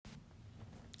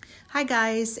Hi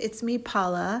guys, it's me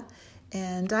Paula,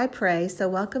 and I pray. So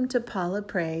welcome to Paula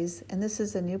Prays, and this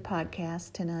is a new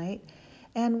podcast tonight.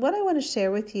 And what I want to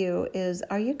share with you is,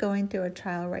 are you going through a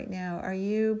trial right now? Are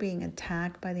you being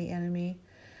attacked by the enemy?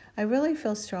 I really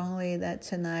feel strongly that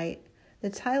tonight, the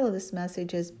title of this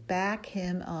message is Back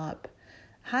Him Up.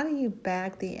 How do you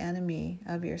back the enemy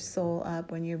of your soul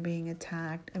up when you're being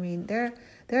attacked? I mean, there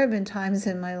have been times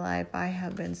in my life I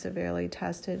have been severely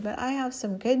tested, but I have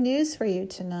some good news for you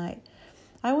tonight.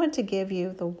 I want to give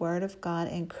you the Word of God,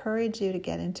 encourage you to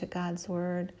get into God's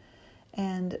Word,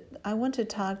 and I want to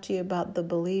talk to you about the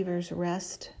believer's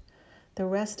rest, the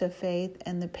rest of faith,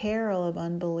 and the peril of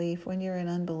unbelief when you're in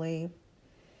unbelief.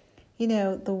 You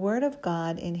know, the Word of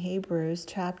God in Hebrews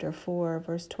chapter 4,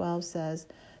 verse 12 says,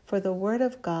 "For the Word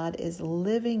of God is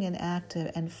living and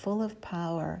active and full of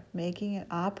power, making it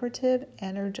operative,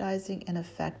 energizing, and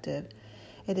effective.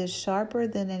 It is sharper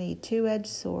than any two-edged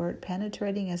sword,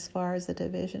 penetrating as far as the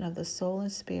division of the soul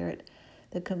and spirit,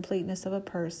 the completeness of a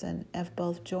person, of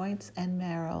both joints and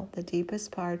marrow, the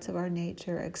deepest parts of our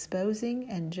nature, exposing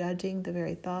and judging the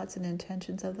very thoughts and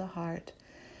intentions of the heart.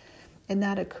 And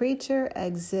not a creature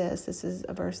exists," this is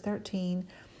verse 13,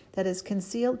 "that is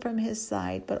concealed from his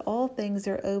sight, but all things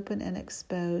are open and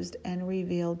exposed and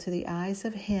revealed to the eyes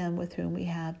of him with whom we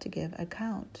have to give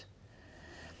account."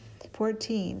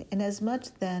 14, "Inasmuch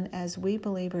then as we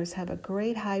believers have a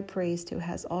great high priest who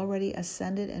has already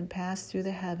ascended and passed through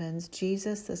the heavens,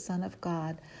 Jesus, the Son of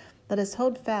God, let us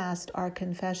hold fast our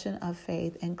confession of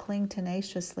faith and cling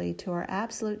tenaciously to our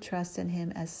absolute trust in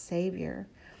him as Savior."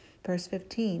 Verse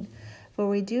 15, "For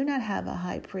we do not have a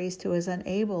high priest who is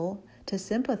unable to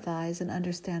sympathize and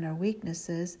understand our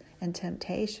weaknesses and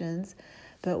temptations,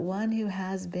 but one who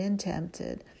has been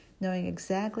tempted, knowing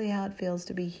exactly how it feels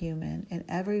to be human in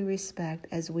every respect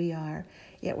as we are,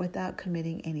 yet without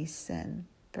committing any sin."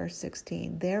 Verse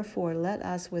 16, "Therefore let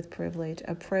us with privilege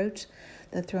approach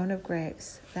the throne of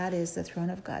grace," that is, the throne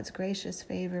of God's gracious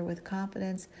favor, "with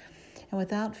confidence and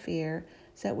without fear,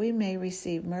 so that we may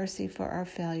receive mercy for our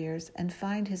failures and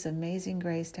find his amazing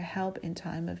grace to help in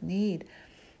time of need,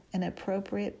 an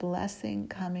appropriate blessing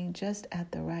coming just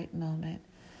at the right moment."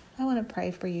 I want to pray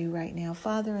for you right now.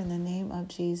 Father, in the name of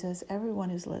Jesus, everyone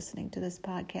who's listening to this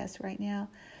podcast right now,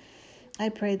 I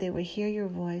pray they would hear your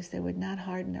voice. They would not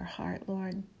harden their heart,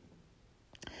 Lord.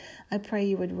 I pray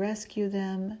you would rescue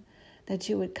them, that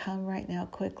you would come right now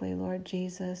quickly, Lord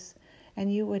Jesus,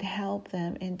 and you would help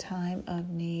them in time of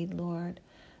need, Lord.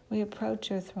 We approach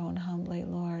your throne humbly,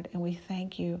 Lord, and we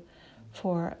thank you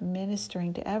for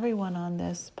ministering to everyone on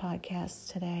this podcast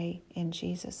today. In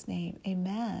Jesus' name,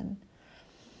 amen.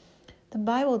 The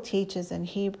Bible teaches in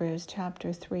Hebrews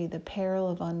chapter 3 the peril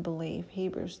of unbelief.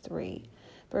 Hebrews 3,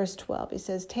 verse 12. It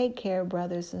says, "Take care,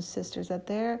 brothers and sisters, that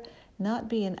there not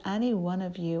be in any one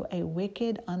of you a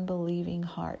wicked, unbelieving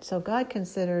heart." So God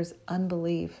considers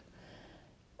unbelief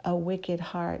a wicked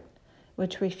heart,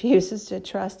 which refuses to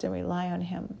trust and rely on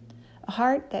him. A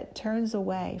heart that turns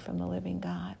away from the living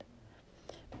God.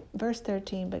 Verse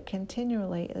 13, "But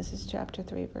continually," this is chapter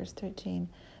 3, verse 13,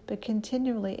 "but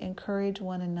continually encourage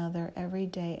one another every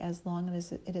day as long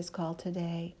as it is called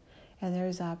today, and there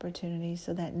is opportunity,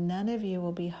 so that none of you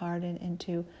will be hardened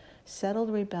into settled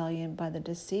rebellion by the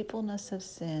deceitfulness of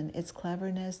sin, its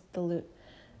cleverness,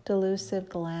 delusive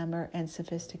glamour, and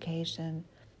sophistication."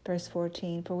 Verse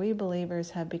 14, "For we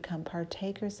believers have become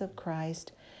partakers of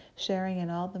Christ, sharing in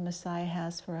all the Messiah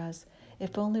has for us,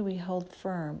 if only we hold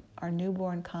firm our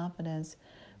newborn confidence,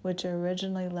 which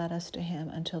originally led us to him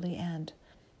until the end.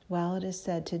 While it is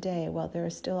said today, while there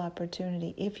is still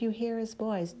opportunity, if you hear his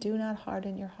voice, do not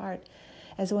harden your heart,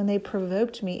 as when they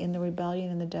provoked me in the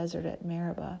rebellion in the desert at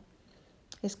Meribah."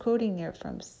 He's quoting there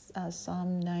from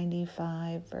Psalm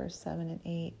 95, verse 7 and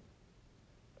 8.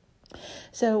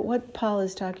 So what Paul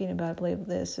is talking about, I believe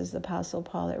this is the Apostle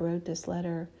Paul that wrote this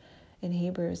letter in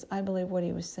Hebrews. I believe what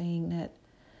he was saying that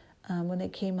when they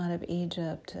came out of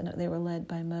Egypt and they were led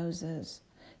by Moses,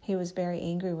 he was very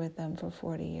angry with them for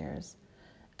 40 years.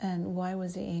 And why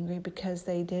was he angry? Because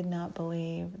they did not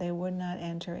believe. They would not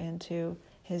enter into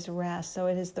his rest. So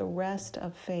it is the rest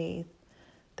of faith,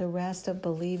 the rest of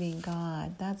believing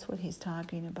God. That's what he's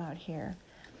talking about here.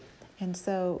 And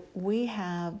so we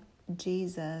have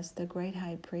Jesus, the great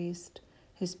high priest,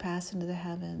 who's passed into the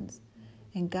heavens.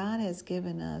 And God has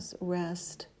given us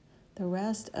rest, the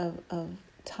rest of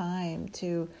time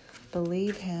to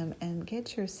believe him and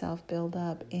get yourself built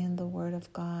up in the Word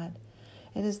of God.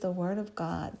 It is the Word of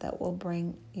God that will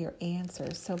bring your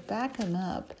answers. So back him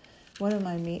up. What am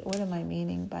I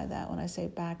meaning by that when I say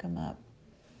back him up?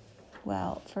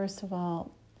 Well, first of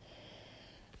all,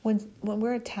 When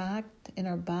we're attacked in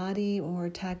our body, when we're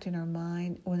attacked in our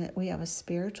mind, when we have a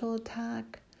spiritual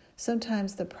attack,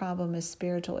 sometimes the problem is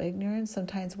spiritual ignorance.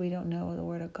 Sometimes we don't know the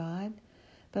Word of God.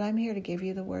 But I'm here to give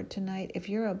you the Word tonight. If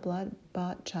you're a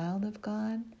blood-bought child of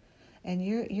God, and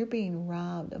you're being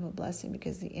robbed of a blessing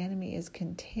because the enemy is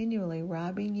continually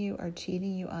robbing you or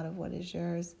cheating you out of what is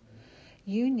yours,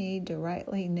 you need to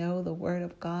rightly know the Word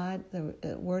of God,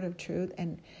 the Word of truth,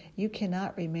 and you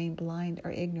cannot remain blind or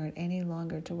ignorant any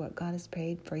longer to what God has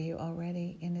paid for you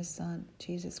already in His Son,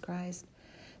 Jesus Christ.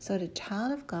 So to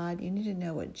child of God, you need to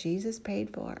know what Jesus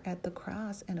paid for at the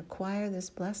cross and acquire this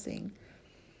blessing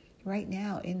right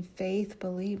now in faith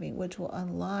believing, which will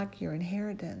unlock your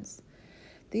inheritance.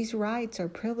 These rights or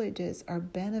privileges are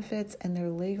benefits, and they're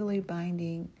legally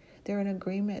binding. They're an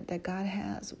agreement that God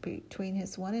has between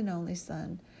His one and only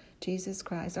Son, Jesus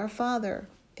Christ. Our Father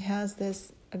has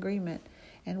this agreement,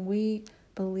 and we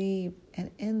believe, and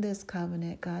in this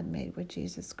covenant God made with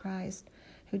Jesus Christ,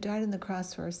 who died on the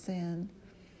cross for our sin,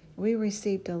 we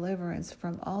receive deliverance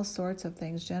from all sorts of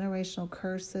things, generational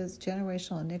curses,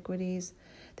 generational iniquities,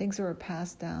 things that were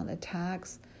passed down,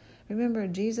 attacks. Remember,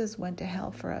 Jesus went to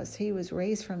hell for us. He was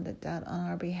raised from the dead on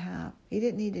our behalf. He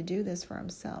didn't need to do this for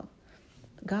Himself.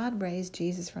 God raised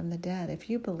Jesus from the dead. If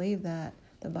you believe that,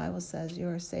 the Bible says you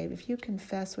are saved. If you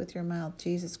confess with your mouth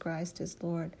Jesus Christ is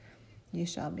Lord, you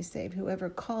shall be saved. Whoever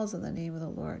calls on the name of the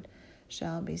Lord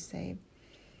shall be saved.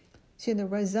 See, the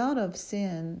result of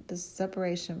sin, the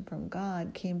separation from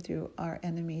God, came through our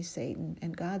enemy, Satan,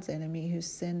 and God's enemy who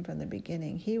sinned from the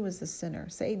beginning. He was the sinner.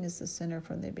 Satan is the sinner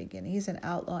from the beginning. He's an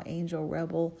outlaw angel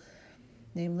rebel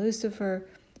named Lucifer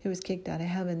who was kicked out of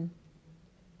heaven.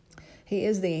 He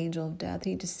is the angel of death.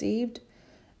 He deceived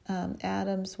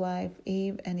Adam's wife,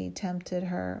 Eve, and he tempted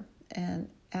her, and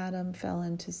Adam fell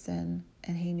into sin,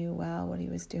 and he knew well what he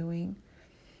was doing.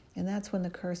 And that's when the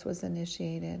curse was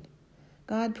initiated.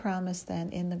 God promised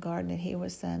then in the garden that He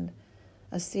would send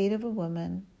a seed of a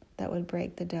woman that would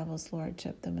break the devil's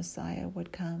lordship. The Messiah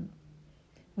would come.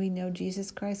 We know Jesus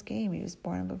Christ came. He was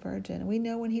born of a virgin. We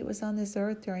know when He was on this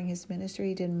earth during His ministry,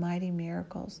 He did mighty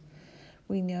miracles.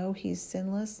 We know He's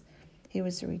sinless. He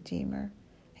was a Redeemer.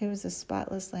 He was the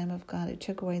spotless Lamb of God who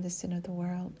took away the sin of the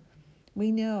world.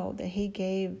 We know that He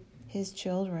gave His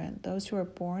children, those who are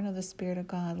born of the Spirit of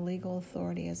God, legal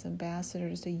authority as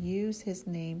ambassadors to use His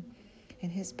name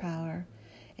and His power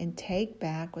and take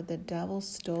back what the devil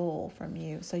stole from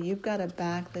you. So you've got to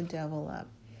back the devil up.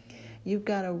 You've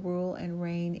got to rule and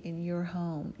reign in your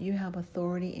home. You have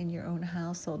authority in your own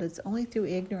household. It's only through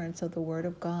ignorance of the Word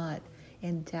of God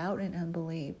and doubt and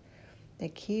unbelief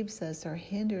that keeps us or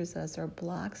hinders us or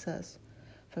blocks us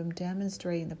from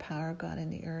demonstrating the power of God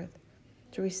in the earth.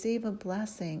 To receive a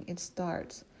blessing, it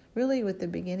starts really with the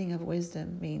beginning of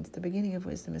wisdom. Means the beginning of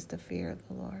wisdom is the fear of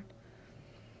the Lord.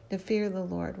 To fear the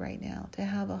Lord right now, to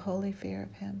have a holy fear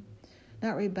of Him,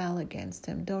 not rebel against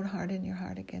Him. Don't harden your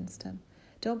heart against Him.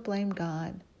 Don't blame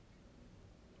God.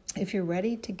 If you're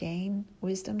ready to gain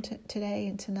wisdom today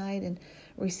and tonight and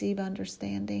receive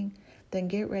understanding, then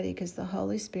get ready, because the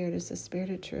Holy Spirit is the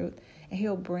Spirit of truth, and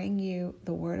He'll bring you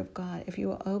the Word of God. If you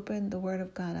will open the Word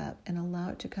of God up and allow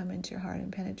it to come into your heart and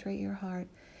penetrate your heart,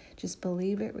 just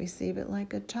believe it, receive it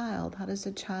like a child. How does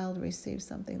a child receive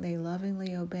something? They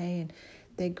lovingly obey and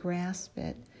they grasp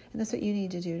it. And that's what you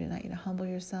need to do tonight. You humble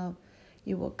yourself.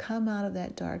 You will come out of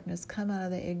that darkness, come out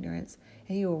of the ignorance,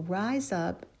 and you will rise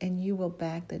up and you will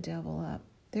back the devil up.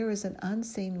 There is an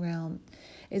unseen realm.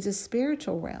 It's a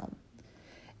spiritual realm.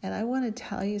 And I want to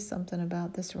tell you something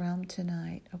about this realm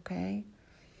tonight, okay?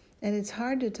 And it's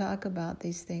hard to talk about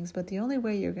these things, but the only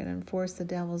way you're going to enforce the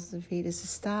devil's defeat is to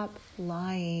stop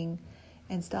lying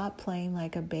and stop playing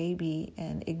like a baby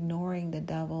and ignoring the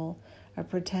devil or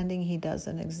pretending he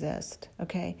doesn't exist,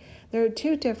 okay? There are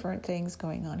two different things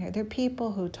going on here. There are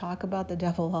people who talk about the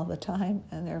devil all the time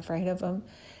and they're afraid of him,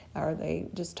 or they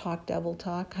just talk devil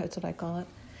talk, that's what I call it.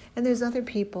 And there's other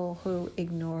people who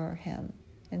ignore him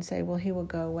and say, well, he will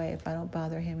go away. If I don't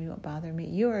bother him, he won't bother me.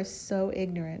 You are so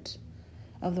ignorant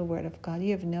of the Word of God.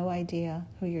 You have no idea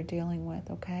who you're dealing with,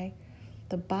 okay?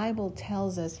 The Bible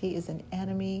tells us he is an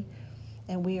enemy,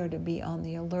 and we are to be on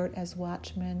the alert as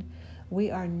watchmen.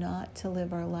 We are not to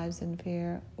live our lives in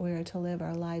fear. We are to live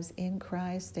our lives in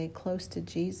Christ, stay close to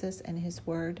Jesus and His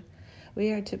Word.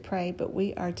 We are to pray, but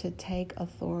we are to take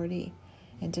authority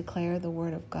and declare the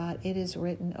Word of God. It is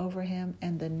written over him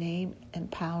and the name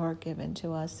and power given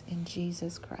to us in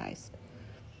Jesus Christ.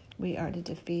 We are to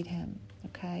defeat him,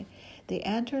 okay? The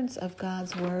entrance of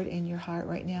God's Word in your heart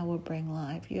right now will bring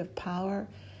life. You have power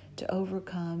to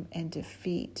overcome and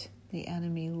defeat the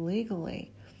enemy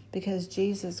legally, because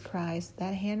Jesus Christ,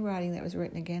 that handwriting that was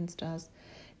written against us,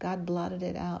 God blotted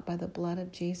it out by the blood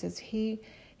of Jesus. He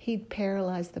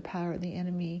paralyzed the power of the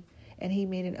enemy, and he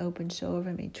made an open show of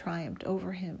him. He triumphed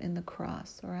over him in the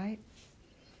cross, all right?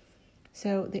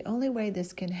 So the only way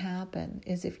this can happen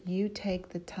is if you take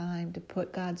the time to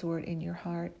put God's word in your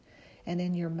heart and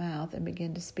in your mouth and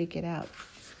begin to speak it out.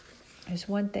 There's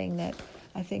one thing that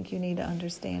I think you need to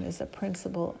understand is a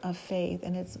principle of faith,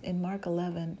 and it's in Mark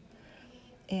 11.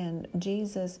 And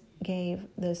Jesus gave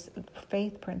this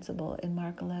faith principle in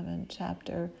Mark 11,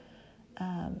 chapter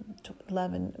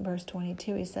 11, verse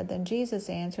 22. He said, "Then Jesus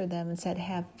answered them and said,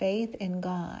 'Have faith in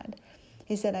God.'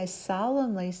 He said, 'I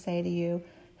solemnly say to you,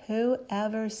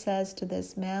 whoever says to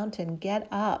this mountain, 'Get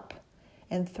up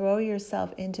and throw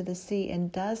yourself into the sea,'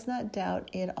 and does not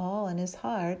doubt at all in his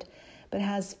heart, but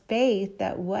has faith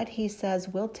that what he says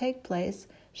will take place,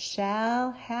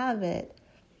 shall have it.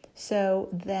 So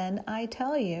then I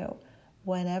tell you,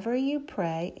 whenever you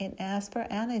pray and ask for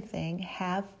anything,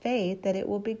 have faith that it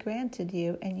will be granted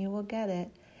you and you will get it.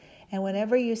 And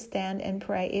whenever you stand and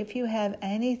pray, if you have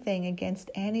anything against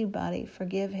anybody,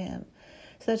 forgive him,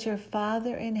 so that your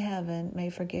Father in heaven may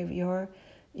forgive your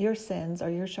sins or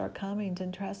your shortcomings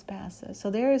and trespasses." So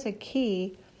there is a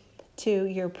key to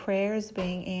your prayers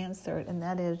being answered, and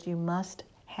that is you must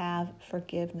have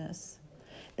forgiveness.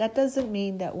 That doesn't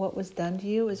mean that what was done to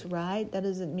you is right. That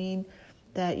doesn't mean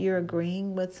that you're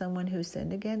agreeing with someone who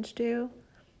sinned against you.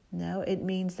 No, it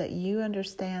means that you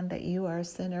understand that you are a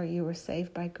sinner, you were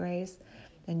saved by grace,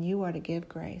 and you are to give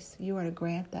grace. You are to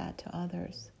grant that to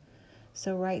others.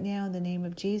 So right now, in the name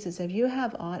of Jesus, if you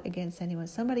have aught against anyone,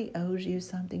 somebody owes you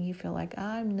something, you feel like,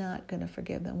 I'm not going to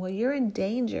forgive them. Well, you're in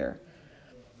danger.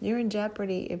 You're in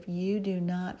jeopardy if you do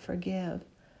not forgive.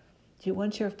 Do you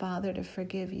want your Father to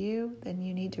forgive you? Then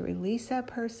you need to release that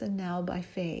person now by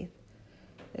faith.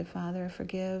 Say, "Father,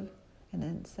 forgive," and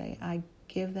then say, "I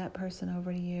give that person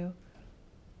over to you."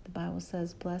 The Bible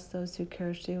says, "Bless those who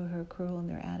curse you, who are cruel in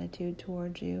their attitude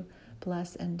towards you.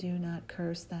 Bless and do not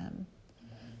curse them."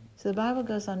 So the Bible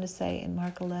goes on to say in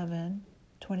Mark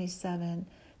 11:27,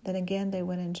 "Then again they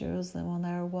went in Jerusalem. While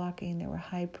they were walking, there were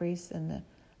high priests and the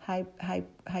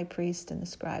high priest and the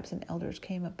scribes and elders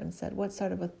came up and said, 'What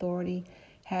sort of authority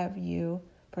have you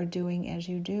for doing as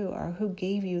you do?' Or who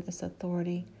gave you this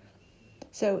authority?"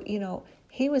 So,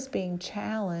 he was being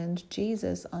challenged,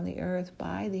 Jesus, on the earth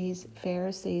by these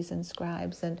Pharisees and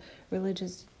scribes and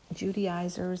religious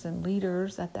Judaizers and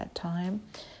leaders at that time.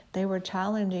 They were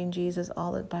challenging Jesus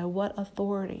by what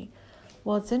authority?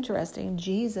 Well, it's interesting.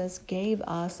 Jesus gave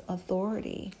us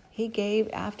authority. He gave,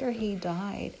 after he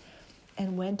died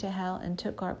and went to hell and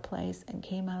took our place and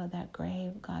came out of that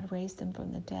grave, God raised him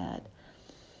from the dead.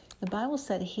 The Bible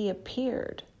said he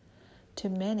appeared to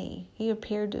many. He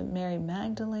appeared to Mary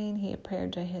Magdalene. He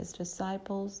appeared to his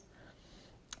disciples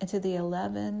and to the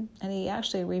 11. And he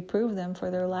actually reproved them for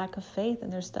their lack of faith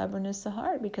and their stubbornness of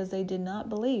heart because they did not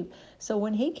believe. So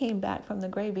when he came back from the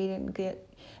grave, he didn't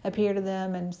appear to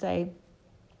them and say,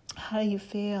 "How do you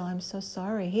feel? I'm so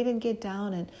sorry." He didn't get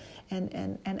down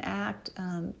and act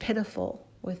pitiful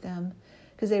with them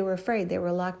because they were afraid. They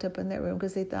were locked up in their room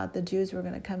because they thought the Jews were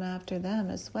going to come after them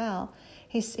as well.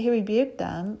 He rebuked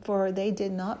them for they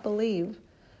did not believe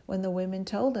when the women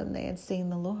told him they had seen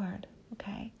the Lord.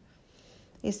 Okay.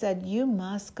 He said, "You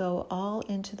must go all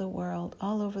into the world,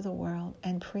 all over the world,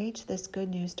 and preach this good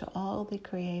news to all the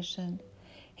creation.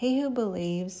 He who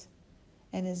believes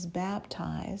and is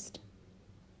baptized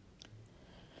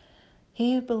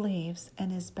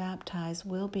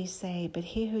will be saved, but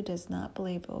he who does not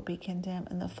believe will be condemned.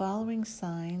 And the following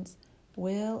signs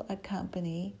will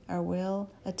accompany or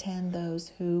will attend those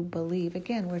who believe."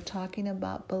 Again, we're talking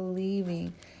about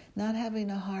believing, not having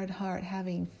a hard heart,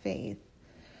 having faith.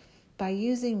 "By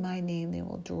using my name, they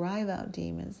will drive out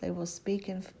demons. They will speak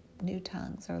in new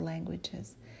tongues or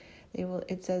languages.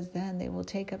 It says then they will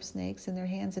take up snakes in their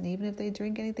hands, and even if they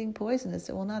drink anything poisonous,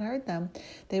 it will not hurt them.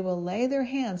 They will lay their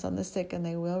hands on the sick and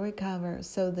they will recover."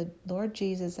 So the Lord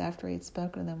Jesus, after he had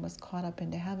spoken to them, was caught up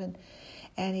into heaven,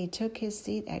 and he took his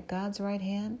seat at God's right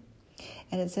hand.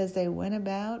 And it says they went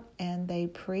about and they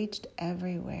preached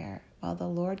everywhere, while the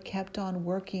Lord kept on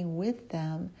working with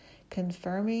them,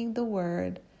 confirming the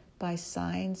word by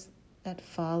signs that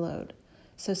followed.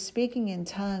 So speaking in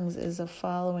tongues is a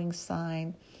following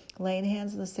sign. Laying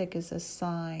hands on the sick is a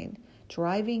sign.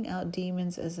 Driving out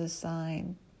demons is a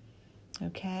sign.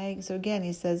 Okay? So again,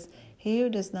 he says, he who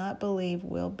does not believe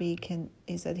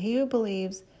he who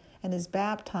believes and is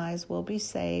baptized will be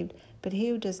saved, but he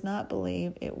who does not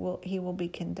believe, he will be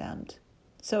condemned.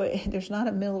 So there's not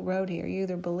a middle road here. You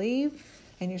either believe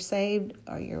and you're saved,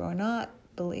 or you are not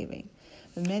believing.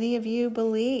 But many of you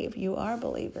believe. You are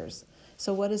believers.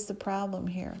 So what is the problem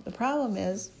here? The problem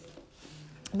is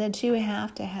that you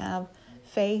have to have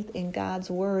faith in God's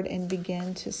word and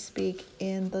begin to speak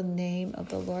in the name of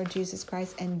the Lord Jesus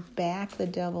Christ and back the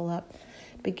devil up.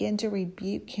 Begin to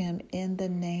rebuke him in the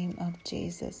name of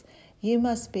Jesus. You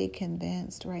must be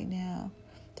convinced right now.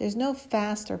 There's no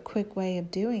fast or quick way of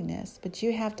doing this, but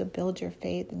you have to build your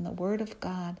faith in the word of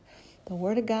God. The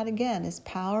word of God, again, is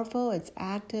powerful, it's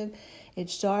active,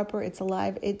 it's sharper, it's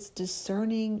alive, it's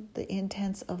discerning the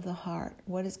intents of the heart.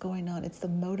 What is going on? It's the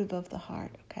motive of the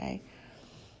heart, okay?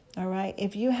 All right,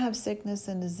 if you have sickness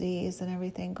and disease and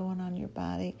everything going on in your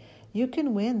body, you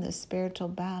can win this spiritual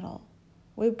battle.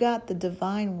 We've got the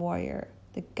divine warrior,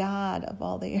 the God of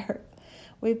all the earth.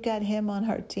 We've got him on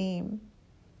our team.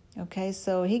 Okay,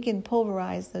 so he can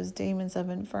pulverize those demons of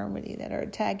infirmity that are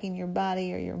attacking your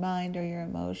body or your mind or your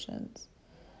emotions.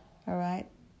 All right?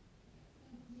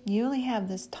 You only have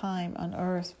this time on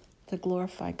earth to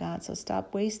glorify God, so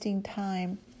stop wasting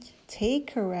time.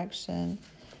 Take correction.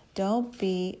 Don't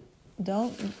get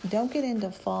into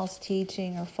false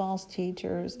teaching or false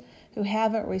teachers who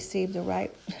haven't received the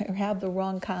right, or have the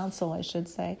wrong counsel, I should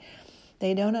say.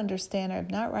 They don't understand or have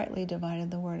not rightly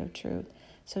divided the word of truth.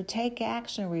 So take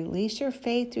action, release your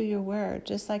faith through your word.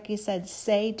 Just like he said,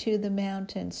 say to the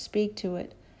mountain, speak to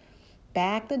it.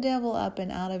 Back the devil up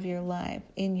and out of your life,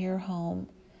 in your home.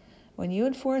 When you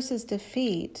enforce his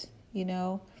defeat,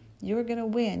 you're going to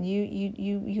win.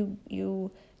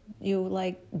 You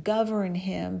like govern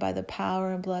him by the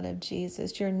power and blood of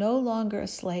Jesus. You're no longer a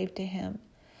slave to him.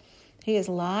 He has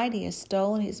lied, he has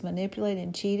stolen, he's manipulated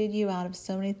and cheated you out of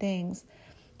so many things.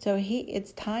 So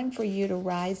it's time for you to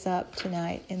rise up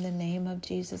tonight in the name of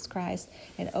Jesus Christ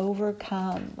and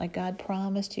overcome like God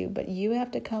promised you. But you have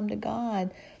to come to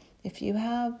God. If you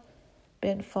have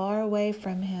been far away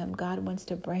from him, God wants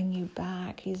to bring you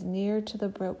back. He's near to the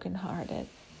brokenhearted.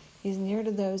 He's near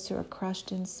to those who are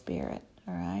crushed in spirit,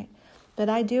 all right? But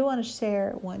I do want to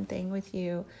share one thing with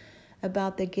you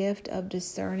about the gift of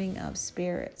discerning of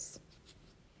spirits.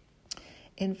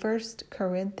 In 1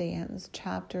 Corinthians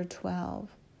chapter 12,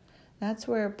 that's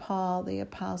where Paul, the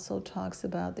apostle, talks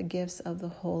about the gifts of the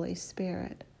Holy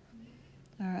Spirit.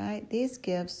 All right? These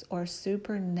gifts are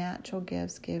supernatural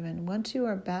gifts given. Once you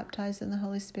are baptized in the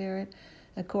Holy Spirit,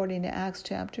 according to Acts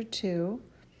chapter 2,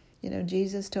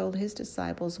 Jesus told his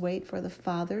disciples, wait for the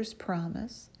Father's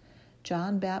promise.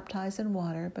 John baptized in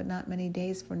water, but not many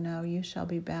days from now you shall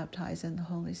be baptized in the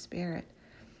Holy Spirit.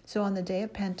 So on the day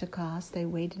of Pentecost, they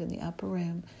waited in the upper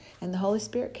room, and the Holy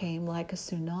Spirit came like a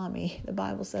tsunami. The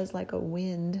Bible says like a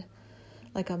wind,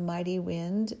 like a mighty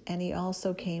wind, and he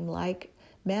also came like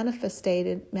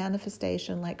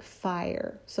manifestation like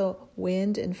fire. So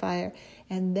wind and fire.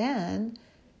 And then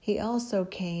he also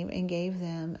came and gave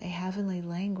them a heavenly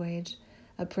language,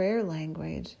 a prayer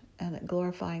language, and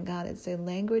glorifying God. It's a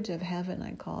language of heaven,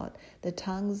 I call it. The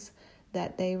tongues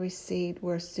that they received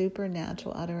were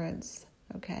supernatural utterance.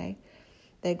 Okay,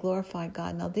 they glorify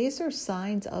God. Now, these are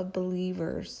signs of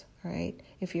believers, right?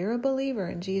 If you're a believer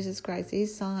in Jesus Christ,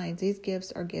 these signs, these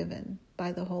gifts are given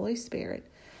by the Holy Spirit.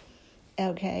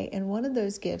 Okay, and one of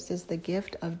those gifts is the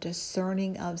gift of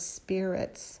discerning of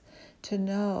spirits, to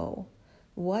know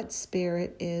what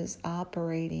spirit is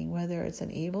operating, whether it's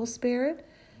an evil spirit,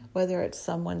 whether it's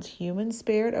someone's human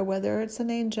spirit, or whether it's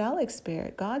an angelic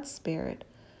spirit, God's spirit.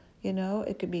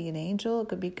 It could be an angel, it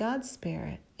could be God's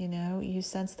spirit. You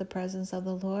sense the presence of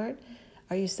the Lord,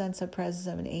 or you sense the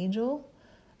presence of an angel.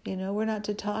 We're not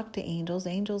to talk to angels.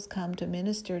 Angels come to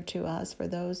minister to us for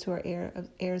those who are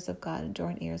heirs of God and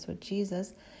joint heirs with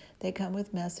Jesus. They come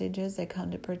with messages. They come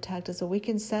to protect us. So we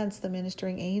can sense the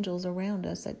ministering angels around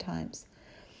us at times.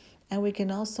 And we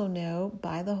can also know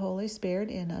by the Holy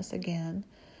Spirit in us, again,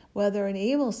 whether an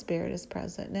evil spirit is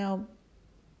present. Now,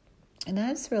 and I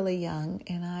was really young,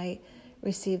 and I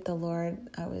received the Lord.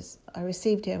 I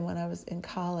received him when I was in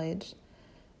college.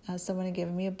 Someone had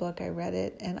given me a book. I read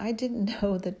it, and I didn't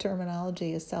know the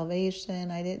terminology of salvation.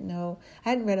 I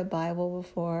hadn't read a Bible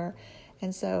before,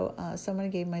 and so someone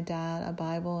gave my dad a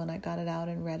Bible, and I got it out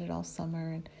and read it all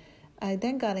summer. And I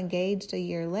then got engaged a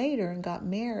year later and got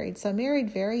married. So I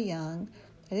married very young.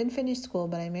 I didn't finish school,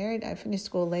 but I finished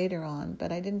school later on,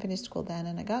 but I didn't finish school then,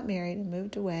 and I got married and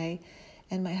moved away,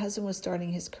 and my husband was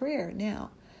starting his career.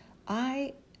 Now,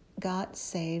 I got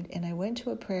saved, and I went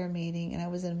to a prayer meeting, and I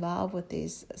was involved with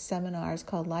these seminars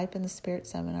called Life in the Spirit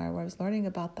Seminar, where I was learning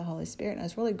about the Holy Spirit, and I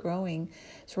was really growing.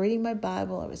 I was reading my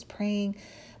Bible, I was praying,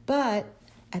 but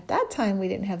at that time we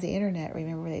didn't have the internet.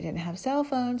 Remember, they didn't have cell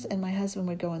phones, and my husband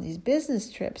would go on these business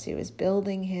trips. He was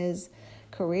building his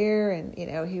career, and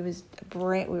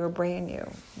we were brand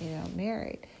new,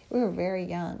 married. We were very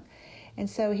young. And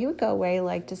so he would go away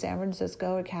like to San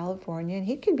Francisco or California, and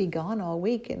he could be gone all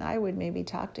week, and I would maybe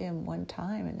talk to him one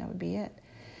time, and that would be it.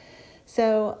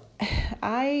 So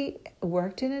I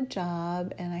worked in a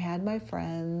job, and I had my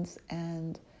friends,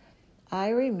 and I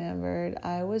remembered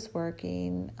I was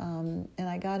working, and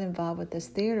I got involved with this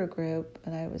theater group,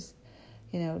 and I was,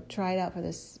 tried out for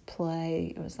this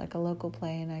play. It was like a local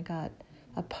play, and I got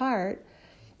a part.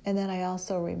 And then I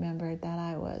also remembered that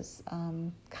I was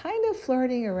kind of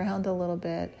flirting around a little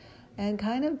bit and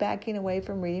kind of backing away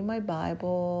from reading my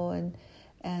Bible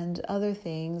and other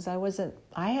things.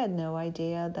 I had no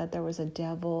idea that there was a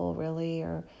devil really,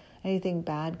 or anything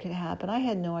bad could happen. I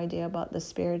had no idea about the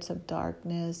spirits of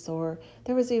darkness, or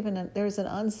there's an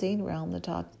unseen realm that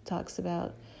talks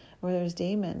about where there's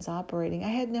demons operating. I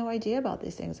had no idea about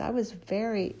these things. I was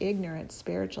very ignorant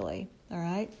spiritually, all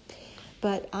right?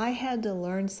 But I had to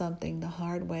learn something the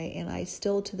hard way, and I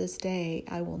still to this day,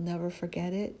 I will never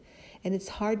forget it. And it's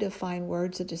hard to find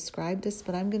words to describe this,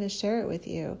 but I'm going to share it with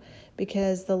you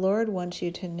because the Lord wants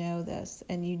you to know this,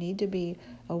 and you need to be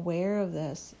aware of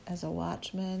this as a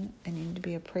watchman, and you need to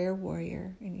be a prayer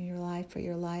warrior in your life,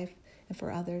 and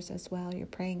for others as well. You're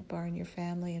praying for in your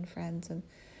family and friends and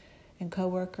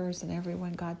coworkers and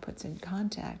everyone God puts in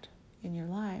contact in your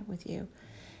life with you.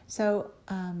 So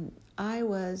I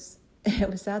was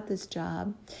at this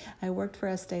job. I worked for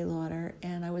Estee Lauder,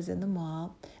 and I was in the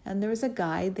mall, and there was a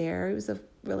guy there. He was a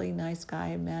really nice guy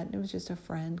I met. It was just a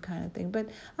friend kind of thing, but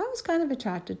I was kind of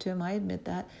attracted to him, I admit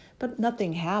that, but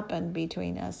nothing happened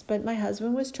between us. But my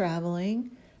husband was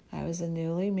traveling. I was a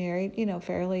newly married,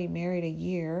 fairly married a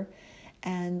year,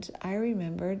 and I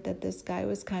remembered that this guy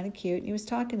was kind of cute, and he was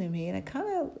talking to me, and I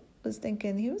kind of was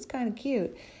thinking he was kind of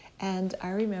cute. And I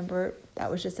remember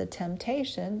that was just a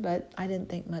temptation, but I didn't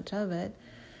think much of it.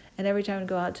 And every time I'd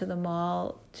go out to the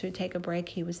mall to take a break,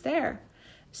 he was there.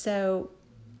 So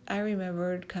I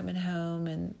remembered coming home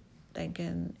and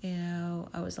thinking,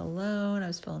 I was alone. I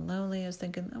was feeling lonely. I was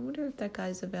thinking, I wonder if that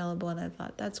guy's available. And I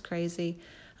thought, that's crazy.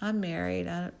 I'm married.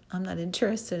 I'm not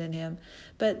interested in him.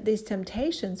 But these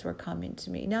temptations were coming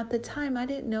to me. Now, at the time, I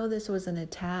didn't know this was an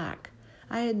attack.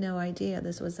 I had no idea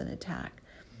this was an attack.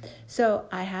 So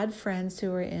I had friends who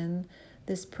were in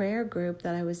this prayer group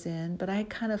that I was in, but I had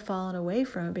kind of fallen away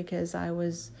from it because I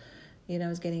was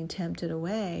getting tempted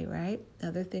away, right?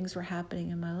 Other things were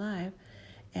happening in my life,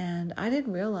 and I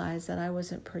didn't realize that I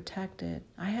wasn't protected.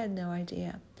 I had no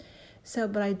idea. So,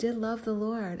 but I did love the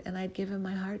Lord, and I'd given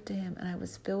my heart to Him, and I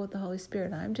was filled with the Holy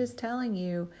Spirit. I'm just telling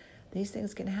you, these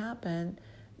things can happen.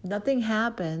 Nothing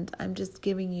happened. I'm just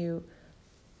giving you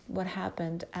what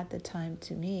happened at the time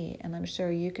to me, and I'm sure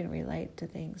you can relate to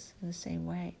things in the same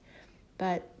way,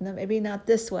 but maybe not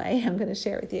this way. I'm going to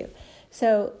share with you.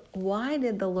 So why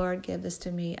did the Lord give this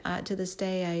to me? To this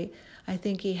day, I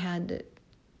think He had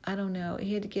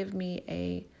to give me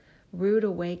a rude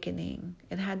awakening.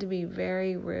 It had to be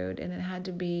very rude, and it had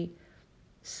to be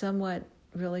somewhat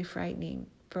really frightening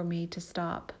for me to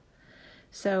stop.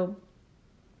 So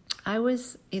I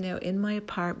was, in my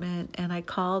apartment, and I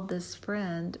called this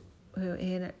friend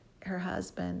her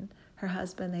husband,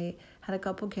 they had a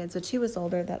couple kids, but she was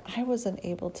older, that I wasn't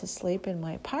able to sleep in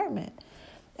my apartment.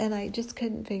 And I just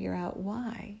couldn't figure out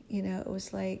why. It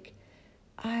was like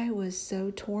I was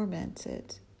so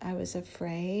tormented. I was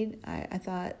afraid. I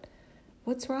thought,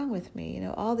 what's wrong with me?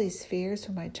 All these fears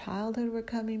from my childhood were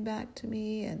coming back to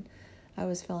me, and I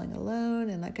was feeling alone.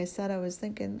 And like I said, I was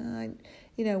thinking,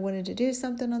 I wanted to do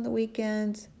something on the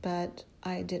weekends, but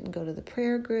I didn't go to the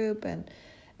prayer group,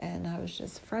 and I was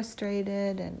just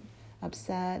frustrated and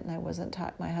upset, and I wasn't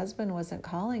my husband wasn't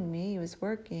calling me. He was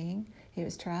working. He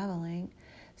was traveling.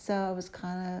 So I was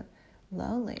kind of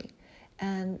lonely,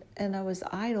 and I was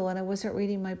idle, and I wasn't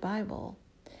reading my Bible.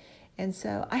 And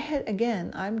so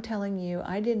I'm telling you,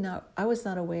 I was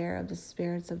not aware of the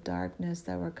spirits of darkness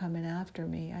that were coming after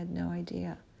me. I had no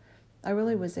idea. I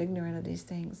really was ignorant of these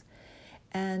things.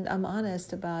 And I'm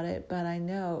honest about it, but I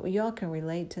know y'all can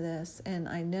relate to this, and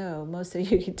I know most of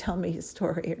you can tell me a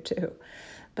story or two.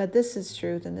 But this is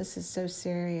truth, and this is so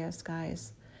serious,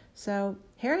 guys. So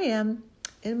here I am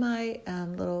in my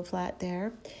little flat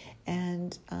there,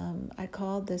 and I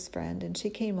called this friend, and she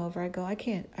came over. I go, I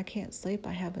can't sleep.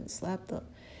 I haven't slept.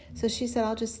 So she said,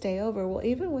 I'll just stay over. Well,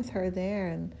 even with her there,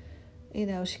 and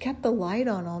she kept the light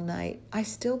on all night, I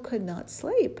still could not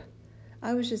sleep.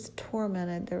 I was just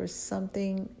tormented. There was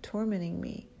something tormenting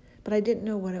me, but I didn't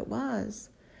know what it was.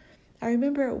 I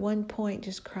remember at one point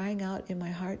just crying out in my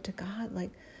heart to God,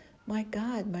 like, my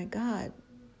God,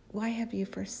 why have you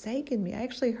forsaken me? I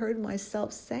actually heard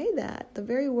myself say that, the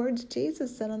very words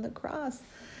Jesus said on the cross.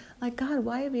 Like, God,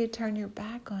 why have you turned your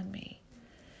back on me?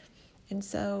 And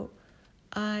so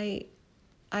I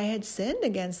had sinned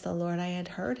against the Lord. I had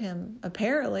hurt him,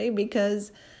 apparently,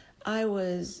 because I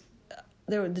was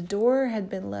there. The door had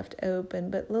been left open,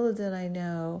 but little did I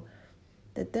know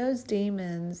that those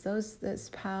demons, this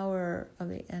power of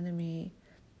the enemy,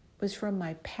 was from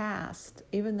my past.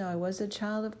 Even though I was a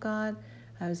child of God,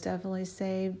 I was definitely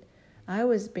saved. I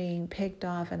was being picked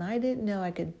off, and I didn't know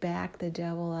I could back the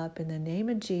devil up in the name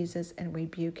of Jesus and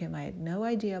rebuke him. I had no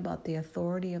idea about the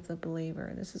authority of the believer,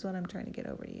 and this is what I'm trying to get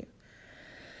over to you.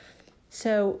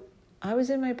 So I was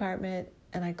in my apartment,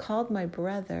 and I called my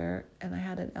brother, and I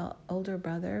had an older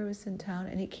brother who was in town,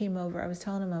 and he came over. I was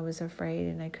telling him I was afraid,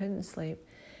 and I couldn't sleep.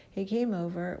 He came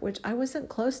over, which I wasn't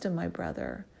close to my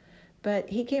brother, but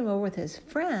he came over with his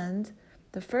friend.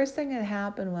 The first thing that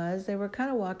happened was they were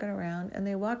kind of walking around, and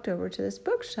they walked over to this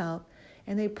bookshelf,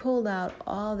 and they pulled out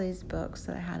all these books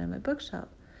that I had in my bookshelf.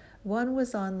 One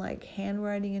was on like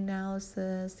handwriting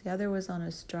analysis. The other was on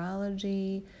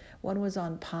astrology. One was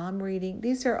on palm reading.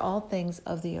 These are all things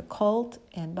of the occult.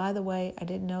 And by the way, I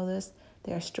didn't know this.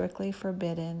 They are strictly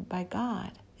forbidden by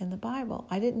God in the Bible.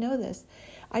 I didn't know this.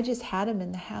 I just had them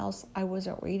in the house. I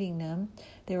wasn't reading them.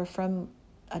 They were from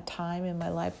a time in my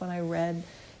life when I read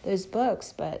those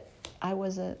books, but I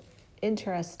wasn't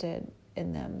interested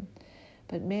in them.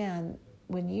 But man,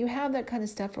 when you have that kind of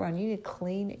stuff around, you need to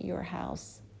clean your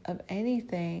house of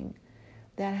anything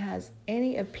that has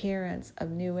any appearance of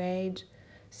New Age,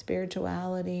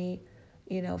 spirituality,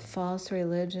 false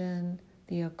religion,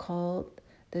 the occult,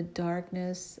 the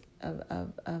darkness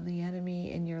of the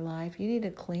enemy in your life. You need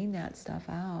to clean that stuff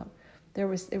out. There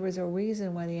was a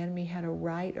reason why the enemy had a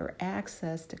right or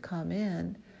access to come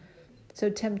in. So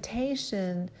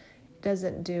temptation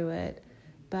doesn't do it,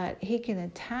 but he can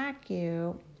attack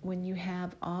you when you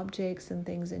have objects and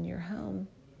things in your home.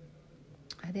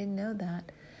 I didn't know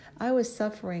that. I was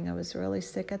suffering. I was really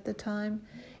sick at the time.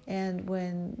 And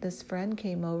when this friend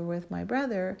came over with my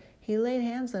brother, he laid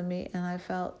hands on me and I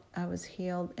felt I was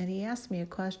healed. And he asked me a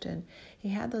question. He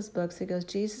had those books. He goes,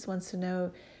 Jesus wants to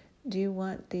know, do you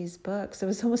want these books? It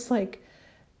was almost like,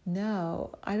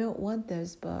 no, I don't want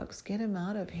those books. Get them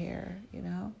out of here,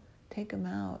 take them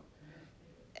out.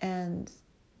 And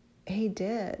he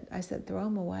did. I said, throw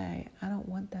them away. I don't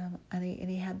want them. And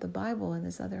he had the Bible in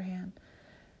his other hand.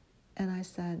 And I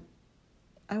said,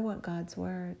 I want God's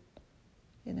word.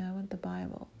 I want the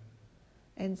Bible.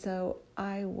 And so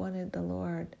I wanted the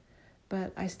Lord,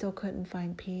 but I still couldn't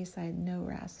find peace. I had no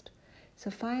rest.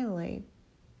 So finally,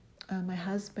 my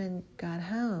husband got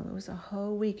home. It was a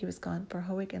whole week. He was gone for a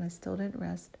whole week, and I still didn't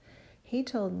rest. He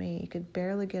told me he could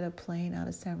barely get a plane out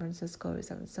of San Francisco. He was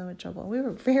having so much trouble. We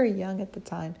were very young at the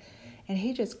time, and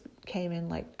he just came in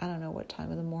like, I don't know what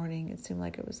time of the morning. It seemed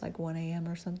like it was like 1 a.m.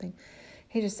 or something.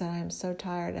 He just said, I am so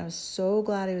tired. And I was so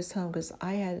glad he was home because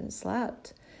I hadn't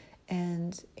slept.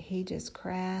 And he just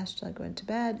crashed, went to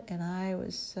bed, and I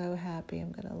was so happy.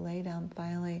 I'm going to lay down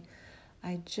finally.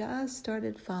 I just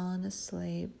started falling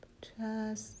asleep,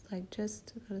 just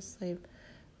to go to sleep,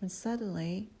 when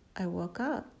suddenly I woke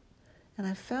up, and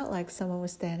I felt like someone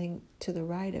was standing to the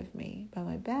right of me by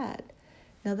my bed.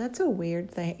 Now, that's a weird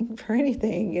thing for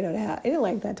anything, anything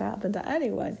like that to happen to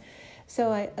anyone. So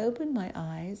I opened my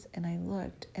eyes, and I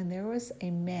looked, and there was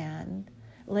a man.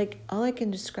 All I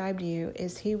can describe to you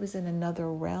is he was in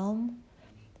another realm,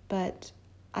 but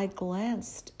I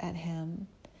glanced at him,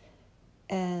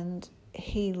 and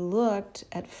he looked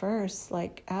at first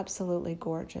like absolutely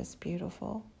gorgeous,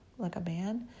 beautiful, like a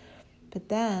man. But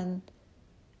then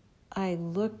I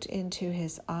looked into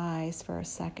his eyes for a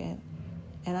second,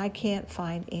 and I can't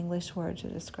find English words to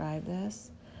describe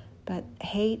this, but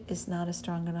hate is not a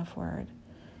strong enough word.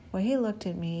 When he looked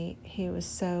at me, he was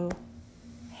so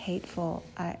hateful.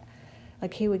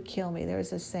 He would kill me. There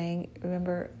was a saying,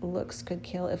 remember, looks could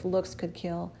kill. If looks could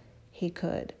kill, he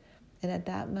could. And at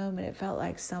that moment, it felt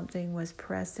like something was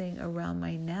pressing around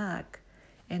my neck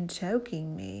and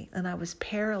choking me. And I was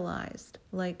paralyzed.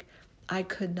 I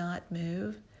could not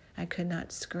move. I could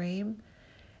not scream.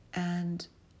 And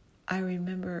I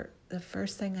remember the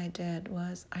first thing I did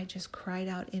was I just cried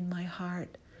out in my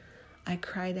heart. I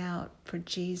cried out for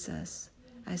Jesus.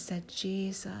 I said,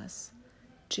 Jesus,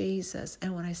 Jesus.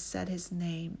 And when I said his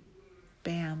name,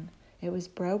 bam, it was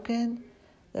broken.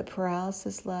 The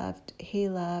paralysis left. He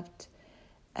left.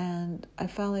 And I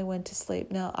finally went to sleep.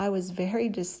 Now, I was very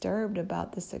disturbed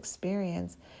about this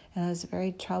experience, and I was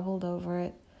very troubled over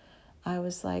it. I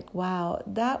was like, wow,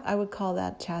 I would call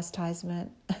that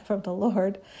chastisement from the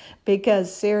Lord,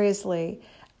 because seriously,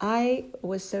 I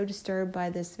was so disturbed by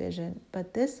this vision.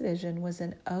 But this vision was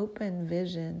an open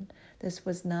vision. This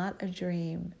was not a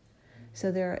dream. So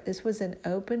this was an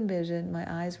open vision. My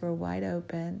eyes were wide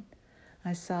open.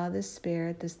 I saw this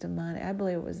spirit, this demonic, I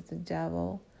believe it was the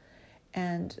devil,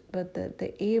 but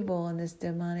the evil in this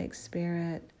demonic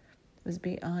spirit was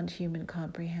beyond human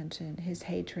comprehension. His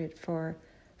hatred for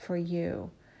you,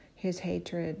 his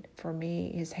hatred for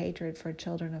me, his hatred for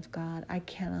children of God. I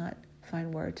cannot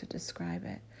find words to describe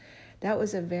it. That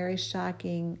was a very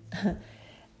shocking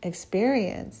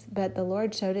experience, but the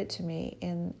Lord showed it to me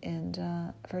in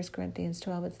 1 Corinthians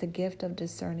 12. It's the gift of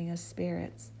discerning of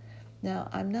spirits. Now,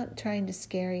 I'm not trying to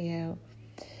scare you,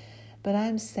 but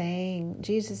I'm saying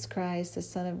Jesus Christ, the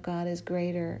Son of God, is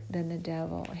greater than the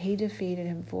devil. He defeated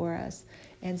him for us.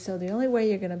 And so the only way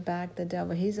you're going to back the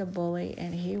devil, he's a bully,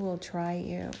 and he will try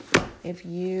you. If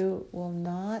you will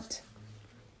not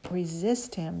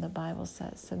resist him, the Bible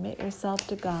says, submit yourself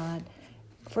to God.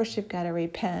 First, you've got to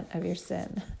repent of your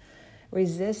sin.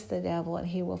 Resist the devil, and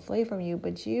he will flee from you,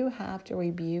 but you have to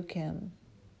rebuke him.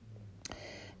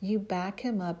 You back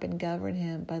him up and govern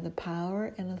him by the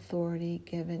power and authority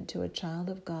given to a child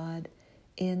of God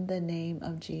in the name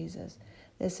of Jesus.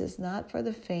 This is not for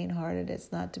the faint-hearted.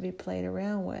 It's not to be played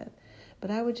around with. But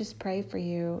I would just pray for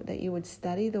you that you would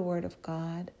study the Word of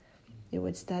God. You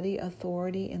would study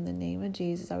authority in the name of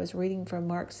Jesus. I was reading from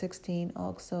Mark 16,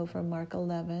 also from Mark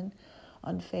 11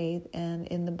 on faith, and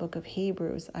in the book of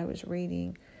Hebrews, I was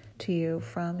reading to you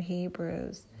from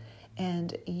Hebrews.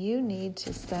 And you need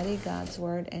to study God's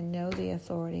Word and know the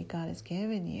authority God has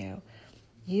given you.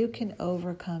 You can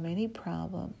overcome any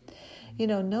problem.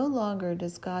 No longer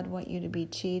does God want you to be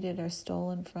cheated or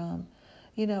stolen from.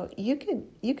 You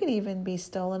could even be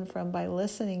stolen from by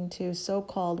listening to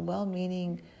so-called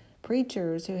well-meaning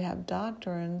preachers who have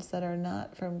doctrines that are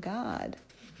not from God,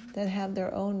 that have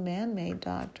their own man-made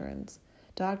doctrines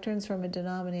from a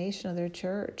denomination of their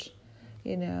church,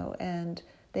 and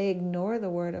they ignore the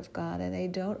Word of God, and they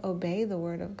don't obey the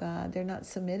Word of God. They're not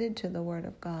submitted to the Word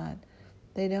of God.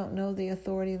 They don't know the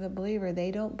authority of the believer.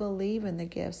 They don't believe in the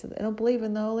gifts. They don't believe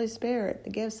in the Holy Spirit, the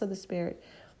gifts of the Spirit,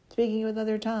 speaking with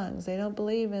other tongues. They don't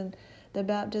believe in the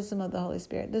baptism of the Holy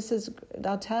Spirit.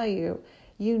 I'll tell you,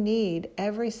 you need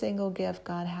every single gift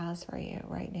God has for you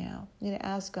right now. You need to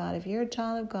ask God, if you're a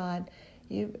child of God,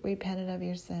 you've repented of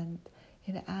your sins.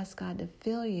 You need to ask God to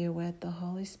fill you with the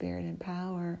Holy Spirit and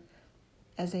power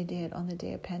as they did on the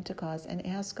day of Pentecost, and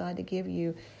ask God to give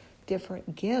you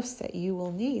different gifts that you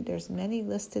will need. There's many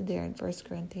listed there in 1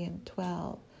 Corinthians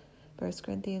 12. 1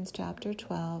 Corinthians chapter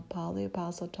 12, Paul the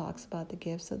Apostle talks about the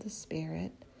gifts of the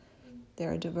Spirit.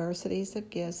 There are diversities of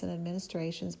gifts and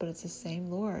administrations, but it's the same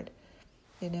Lord.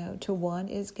 To one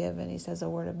is given, he says, a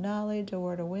word of knowledge, a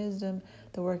word of wisdom,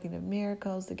 the working of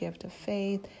miracles, the gift of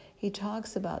faith. He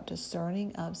talks about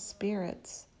discerning of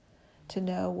spirits, to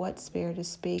know what spirit is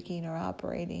speaking or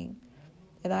operating.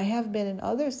 And I have been in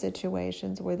other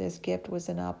situations where this gift was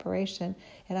in operation,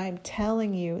 and I'm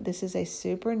telling you, this is a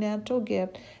supernatural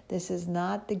gift. This is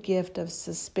not the gift of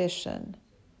suspicion.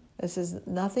 This has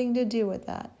nothing to do with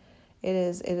that. It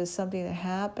is something that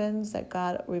happens, that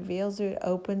God reveals you, it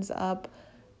opens up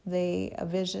the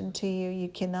vision to you. You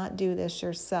cannot do this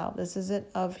yourself. This isn't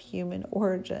of human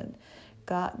origin.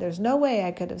 God, there's no way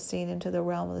I could have seen into the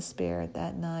realm of the Spirit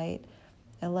that night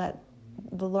and let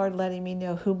the Lord letting me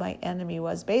know who my enemy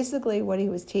was. Basically, what he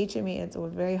was teaching me, it's a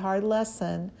very hard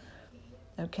lesson,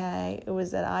 okay? It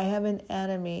was that I have an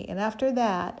enemy. And after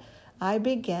that, I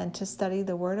began to study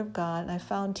the Word of God, and I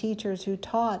found teachers who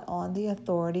taught on the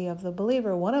authority of the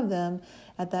believer. One of them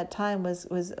at that time was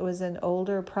an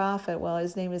older prophet. Well,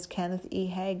 his name is Kenneth E.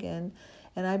 Hagin,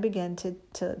 and I began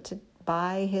to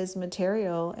buy his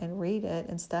material and read it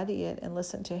and study it and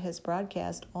listen to his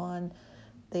broadcast on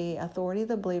the authority of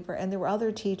the believer. And there were other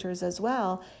teachers as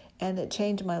well, and it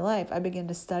changed my life. I began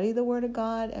to study the Word of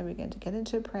God, I began to get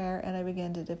into prayer, and I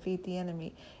began to defeat the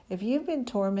enemy. If you've been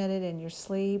tormented in your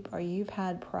sleep, or you've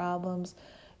had problems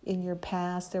in your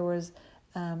past, there was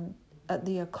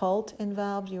the occult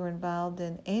involved, you were involved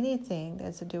in anything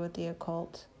that's to do with the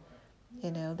occult,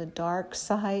 the dark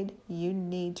side, you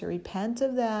need to repent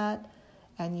of that.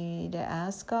 And you need to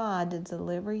ask God to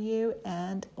deliver you,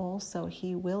 and also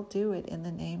he will do it in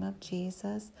the name of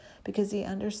Jesus, because he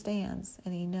understands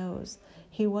and he knows.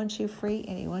 He wants you free,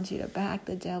 and he wants you to back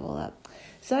the devil up.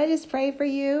 So I just pray for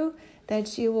you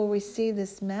that you will receive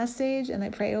this message, and I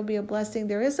pray it will be a blessing.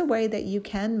 There is a way that you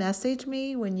can message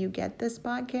me when you get this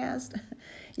podcast.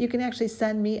 You can actually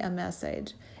send me a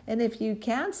message. And if you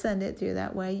can't send it through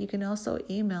that way, you can also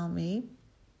email me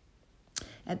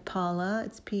at Paula,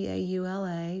 it's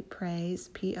Paula, praise,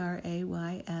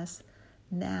 Prays,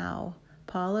 now,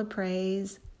 Paula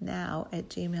Prays now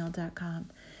 @gmail.com.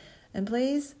 And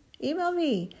please email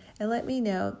me and let me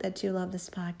know that you love this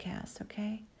podcast,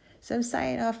 okay? So I'm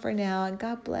signing off for now, and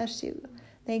God bless you.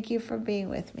 Thank you for being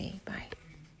with me. Bye.